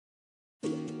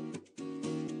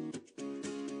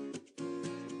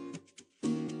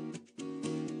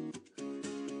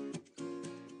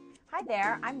Hi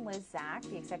there, I'm Liz Zack,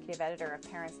 the executive editor of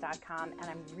Parents.com, and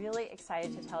I'm really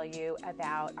excited to tell you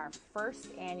about our first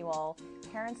annual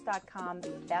Parents.com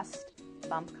Best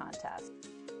Bump Contest.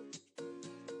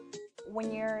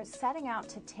 When you're setting out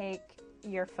to take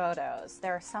your photos,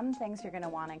 there are some things you're going to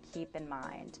want to keep in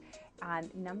mind.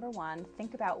 Number one,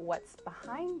 think about what's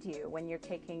behind you when you're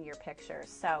taking your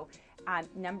pictures. So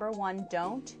number one,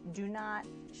 do not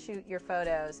shoot your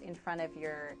photos in front of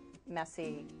your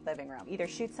messy living room. Either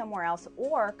shoot somewhere else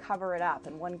or cover it up.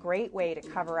 And one great way to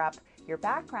cover up your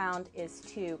background is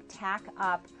to tack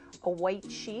up a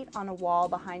white sheet on a wall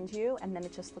behind you, and then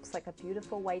it just looks like a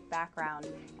beautiful white background,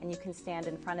 and you can stand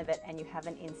in front of it and you have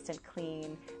an instant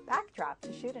clean backdrop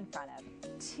to shoot in front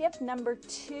of. Tip number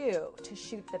two to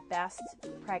shoot the best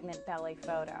pregnant belly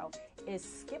photo is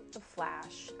skip the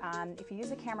flash. If you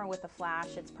use a camera with a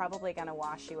flash, it's probably going to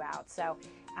wash you out. So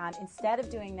instead of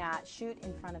doing that, shoot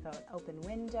in front of an open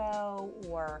window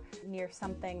or near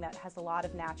something that has a lot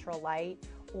of natural light,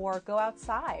 or go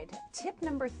outside. Tip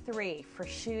number three for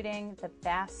shooting the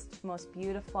best, most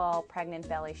beautiful pregnant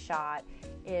belly shot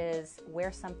is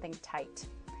wear something tight.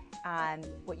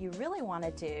 What you really want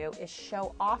to do is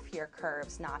show off your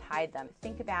curves, not hide them.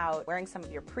 Think about wearing some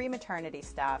of your pre-maternity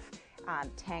stuff,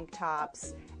 tank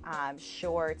tops,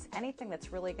 shorts, anything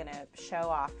that's really going to show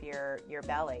off your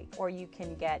belly. Or you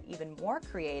can get even more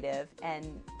creative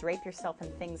and drape yourself in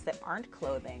things that aren't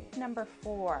clothing. Number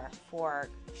four for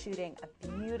shooting a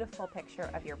beautiful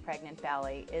picture of your pregnant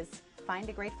belly is find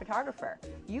a great photographer.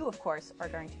 You, of course, are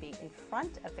going to be in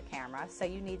front of the camera, so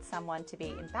you need someone to be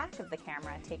in back of the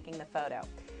camera taking the photo.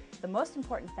 The most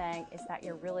important thing is that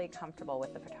you're really comfortable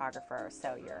with the photographer.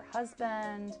 So your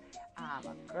husband,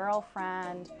 a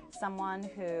girlfriend, someone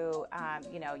who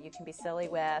you can be silly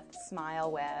with,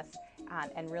 smile with,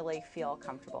 and really feel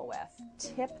comfortable with.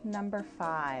 Tip number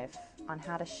five on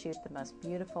how to shoot the most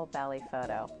beautiful belly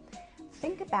photo.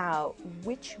 Think about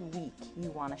which week you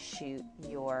want to shoot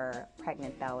your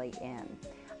pregnant belly in.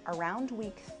 Around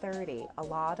week 30, a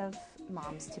lot of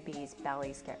moms-to-be's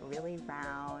bellies get really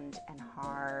round and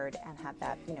hard and have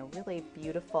that, really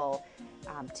beautiful,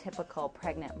 typical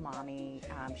pregnant mommy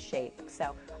shape.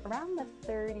 So around the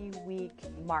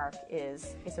 30-week mark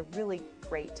is a really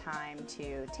great time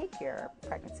to take your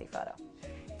pregnancy photo.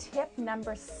 Tip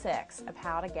number 6 of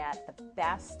how to get the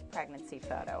best pregnancy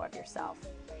photo of yourself.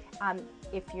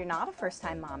 If you're not a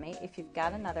first-time mommy, if you've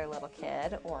got another little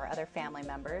kid or other family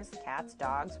members, cats,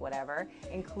 dogs, whatever,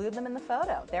 include them in the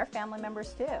photo. They're family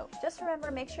members too. Just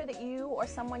remember, make sure that you or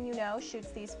someone you know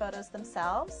shoots these photos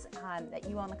themselves, that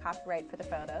you own the copyright for the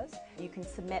photos. You can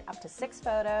submit up to 6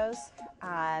 photos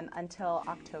until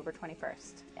October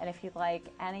 21st. And if you'd like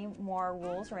any more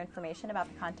rules or information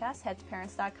about the contest, head to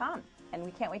Parents.com. And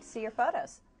we can't wait to see your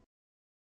photos.